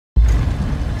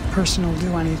person will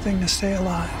do anything to stay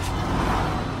alive.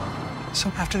 So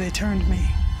after they turned me,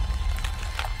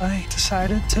 I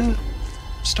decided to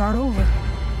start over.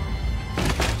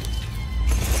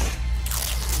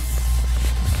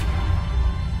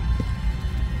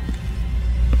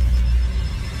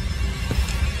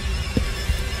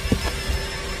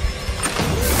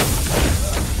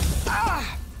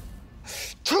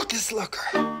 Took this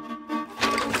looker.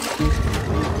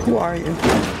 Who are you?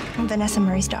 I'm Vanessa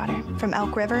Murray's daughter from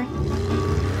Elk River.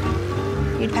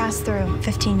 You'd passed through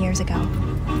 15 years ago.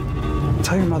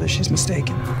 Tell your mother she's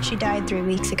mistaken. She died 3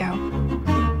 weeks ago.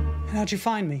 And how'd you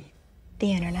find me?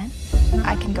 The internet.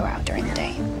 I can go out during the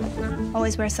day.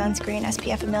 Always wear sunscreen,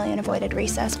 SPF a million, avoided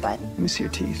recess, but... Let me see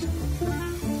your teeth.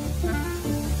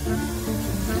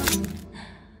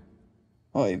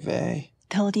 Oy vey.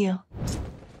 Told you.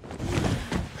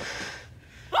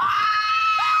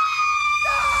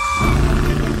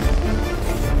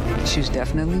 She's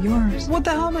definitely yours. What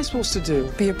the hell am I supposed to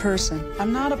do? Be a person.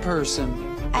 I'm not a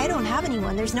person. I don't have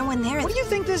anyone. There's no one there. What do you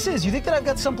think this is? You think that I've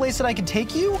got someplace that I can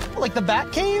take you? Like the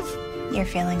Bat Cave? You're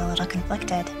feeling a little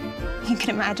conflicted. You can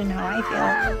imagine how I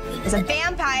feel. As a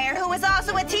vampire who was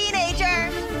also a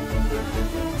teenager.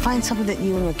 Find something that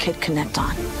you and your kid connect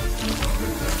on.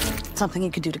 Something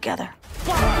you could do together.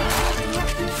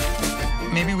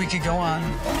 Maybe we could go on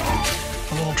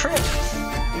a little trip.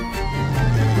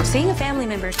 Seeing a family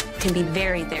member can be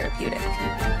very therapeutic.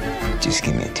 Just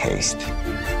give me a taste.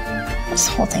 This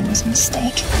whole thing was a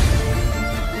mistake.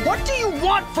 What do you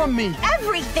want from me?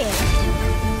 Everything!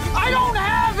 I don't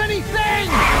have anything!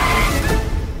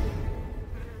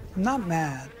 I'm not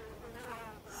mad.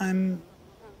 I'm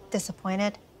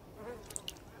Disappointed?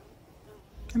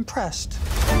 impressed.